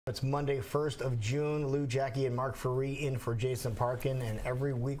It's Monday, 1st of June. Lou, Jackie, and Mark Ferree in for Jason Parkin, and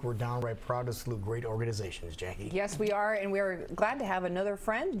every week we're downright proud to salute great organizations, Jackie. Yes, we are, and we're glad to have another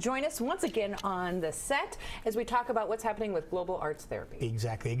friend join us once again on the set as we talk about what's happening with Global Arts Therapy.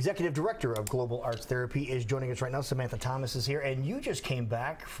 Exactly. Executive Director of Global Arts Therapy is joining us right now. Samantha Thomas is here, and you just came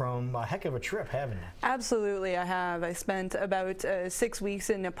back from a heck of a trip, haven't you? Absolutely, I have. I spent about 6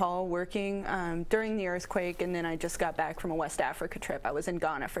 weeks in Nepal working during the earthquake, and then I just got back from a West Africa trip. I was in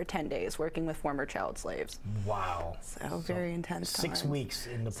Ghana for 10 days working with former child slaves. Wow. So very intense time. 6 weeks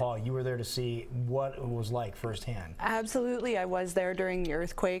in Nepal. You were there to see what it was like firsthand. Absolutely. I was there during the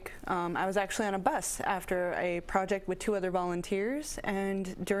earthquake. I was actually on a bus after a project with 2 other volunteers,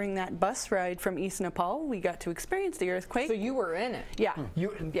 and during that bus ride from East Nepal, we got to experience the earthquake. So you were in it? Yeah.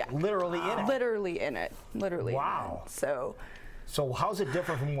 Yeah. Literally in it? Literally in it. Literally. Wow. In it. So how's it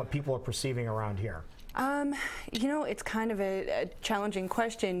different from what people are perceiving around here? You know, it's kind of a challenging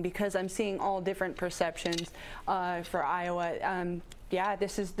question because I'm seeing all different perceptions for Iowa. Yeah,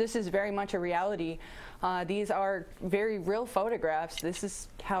 this is very much a reality. These are very real photographs. This is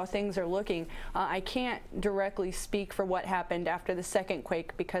how things are looking. I can't directly speak for what happened after the second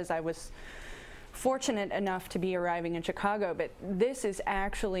quake because I was fortunate enough to be arriving in Chicago, but this is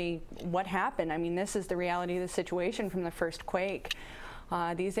actually what happened. I mean, this is the reality of the situation from the first quake.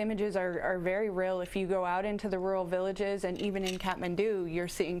 These images are very real. If you go out into the rural villages and even in Kathmandu, you're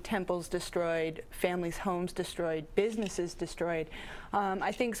seeing temples destroyed, families' homes destroyed, businesses destroyed.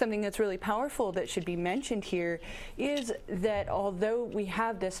 I think something that's really powerful that should be mentioned here is that although we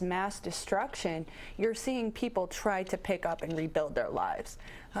have this mass destruction, you're seeing people try to pick up and rebuild their lives.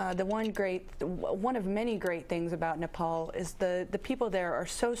 One of many great things about Nepal is the people there are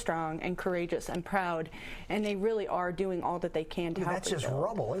so strong and courageous and proud, and they really are doing all that they can to help That's just rebuild.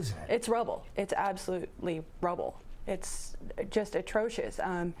 rubble, isn't it? It's rubble. It's absolutely rubble. It's just atrocious.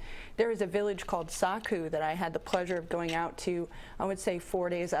 There is a village called Saku that I had the pleasure of going out to, I would say 4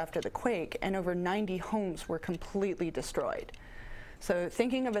 days after the quake, and over 90 homes were completely destroyed. So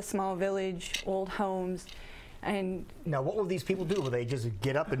thinking of a small village, old homes, and now, what will these people do? Will they just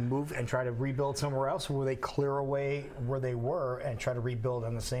get up and move and try to rebuild somewhere else, or will they clear away where they were and try to rebuild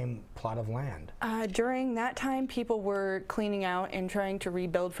on the same plot of land? During that time, people were cleaning out and trying to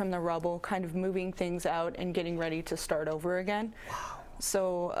rebuild from the rubble, kind of moving things out and getting ready to start over again. Wow.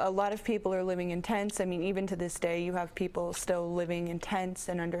 So a lot of people are living in tents. I mean, even to this day, you have people still living in tents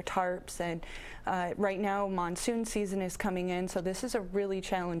and under tarps. And right now, monsoon season is coming in, so this is a really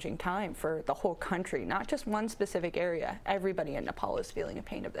challenging time for the whole country, not just one specific area. Everybody in Nepal is feeling a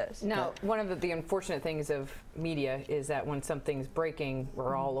pain of this. Now, one of the unfortunate things of media is that when something's breaking,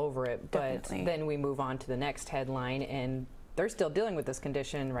 we're all over it, but then we move on to the next headline, and they're still dealing with this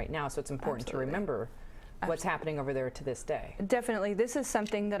condition right now, so it's important to remember what's happening over there to this day. Definitely. This is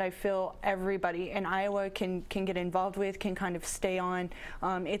something that I feel everybody in Iowa can get involved with, can kind of stay on.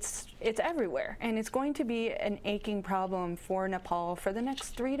 It's everywhere, and it's going to be an aching problem for Nepal for the next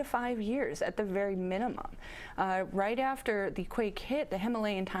 3 to 5 years at the very minimum. Right after the quake hit, the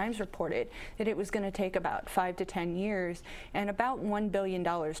Himalayan Times reported that it was going to take about 5 to 10 years and about $1 billion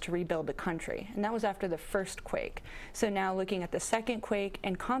to rebuild the country, and that was after the first quake. So now looking at the second quake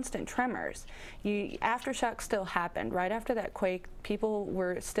and constant tremors, aftershocks still happened. Right after that quake, people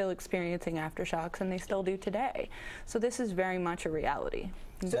were still experiencing aftershocks, and they still do today. So this is very much a reality.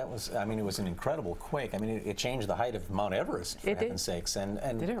 That was, I mean, it was an incredible quake. I mean, it changed the height of Mount Everest, for heaven's sakes. And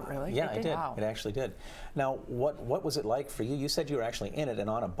did it really? Yeah, it did. Wow. It actually did. Now, what was it like for you? You said you were actually in it and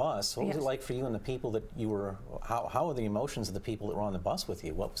on a bus. What was it like for you and the people that you were? How were the emotions of the people that were on the bus with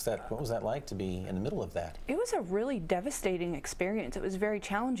you? What was that like to be in the middle of that? It was a really devastating experience. It was very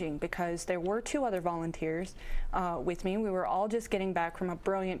challenging because there were 2 other volunteers with me. We were all just getting back from a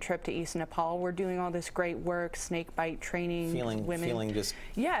brilliant trip to East Nepal. We're doing all this great work, snake bite training, feeling just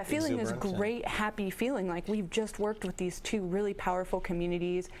feeling this great, happy feeling like we've just worked with these 2 really powerful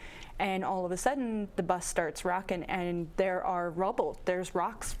communities, and all of a sudden the bus starts rocking and there are rubble. There's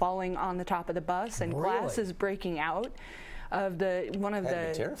rocks falling on the top of the bus and glass is breaking out of That'd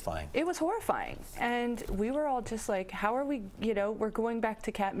be terrifying. It was horrifying, and we were all just like, how are we, we're going back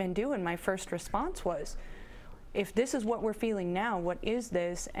to Kathmandu, and my first response was, if this is what we're feeling now, what is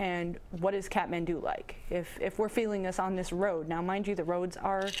this, and what is Kathmandu like? If we're feeling this on this road, now mind you, the roads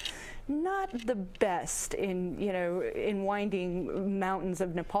are not the best in winding mountains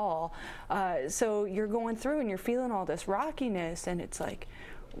of Nepal. So you're going through and you're feeling all this rockiness, and it's like,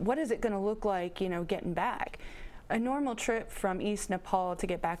 what is it going to look like, getting back? A normal trip from East Nepal to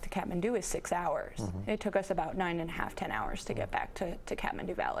get back to Kathmandu is 6 hours. It took us about 9.5, 10 hours to get back to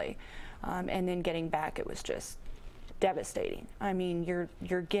Kathmandu Valley. And then getting back, it was just devastating. I mean,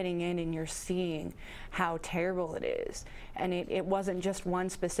 you're getting in and you're seeing how terrible it is, and it wasn't just one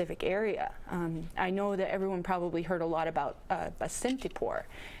specific area. I know that everyone probably heard a lot about Basantipur,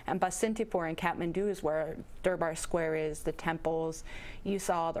 and Basantipur in Kathmandu is where Durbar Square is, the temples. You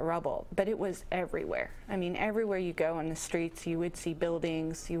saw the rubble, but it was everywhere. I mean, everywhere you go on the streets, you would see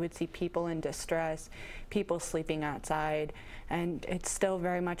buildings, you would see people in distress, people sleeping outside, and it's still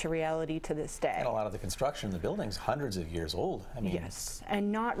very much a reality to this day. And a lot of the construction in the buildings, hundreds of years old. I mean, yes,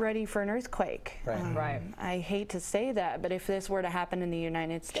 and not ready for an earthquake. Right. Right. I hate to say that, but if this were to happen in the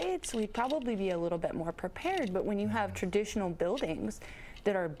United States, we'd probably be a little bit more prepared. But when you have traditional buildings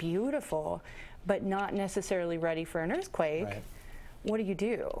that are beautiful, but not necessarily ready for an earthquake, right. What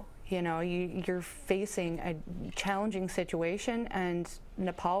do? You know, you're facing a challenging situation, and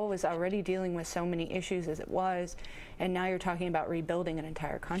Nepal was already dealing with so many issues as it was, and now you're talking about rebuilding an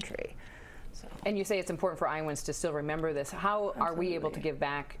entire country. So. And you say it's important for Iowans to still remember this. How are we able to give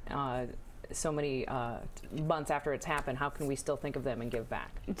back so many months after it's happened? How can we still think of them and give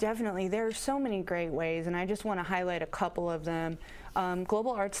back? Definitely. There are so many great ways, and I just want to highlight a couple of them.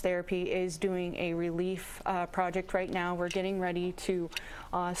 Global Arts Therapy is doing a relief project right now. We're getting ready to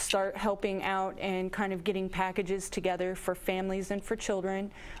start helping out and kind of getting packages together for families and for children.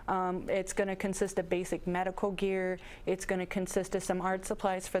 It's going to consist of basic medical gear. It's going to consist of some art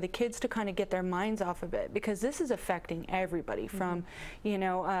supplies for the kids to kind of get their minds off of it, because this is affecting everybody from, you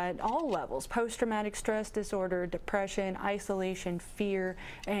know, all levels: post-traumatic stress disorder, depression, isolation, fear,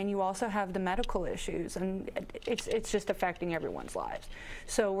 and you also have the medical issues, and it's just affecting everyone's lives.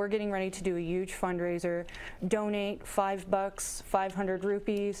 So we're getting ready to do a huge fundraiser. Donate $5, 500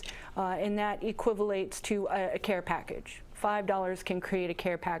 rupees, and that equivalates to a care package. $5 can create a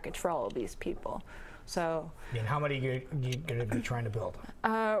care package for all of these people. So, and how many are you going to be trying to build?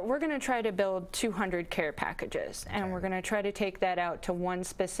 We're going to try to build 200 care packages, and we're going to try to take that out to one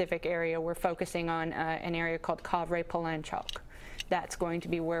specific area. We're focusing on an area called Kavre Palanchok. That's going to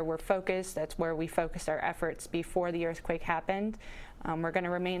be where we're focused. That's where we focused our efforts before the earthquake happened. We're going to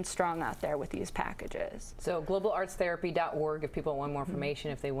remain strong out there with these packages. So globalartstherapy.org if people want more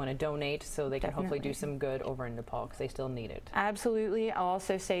information, if they want to donate, so they can hopefully do some good over in Nepal, because they still need it. Absolutely. I'll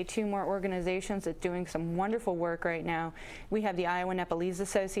also say two more organizations that are doing some wonderful work right now. We have the Iowa Nepalese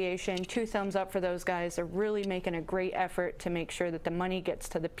Association. 2 thumbs up for those guys. They're really making a great effort to make sure that the money gets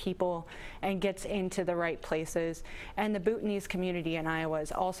to the people and gets into the right places. And the Bhutanese community in Iowa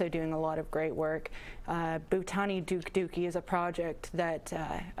is also doing a lot of great work. Bhutani Duk Duki is a project that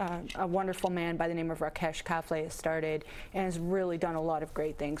a wonderful man by the name of Rakesh Kafle has started, and has really done a lot of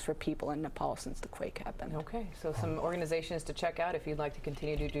great things for people in Nepal since the quake happened. Okay, so some organizations to check out if you'd like to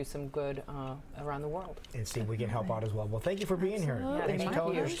continue to do some good around the world. And see if we can help out as well. Well, thank you for being here. Absolutely. Thanks for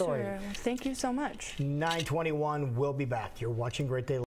telling your story. Thank you so much. 9:21, we'll be back. You're watching Great Day.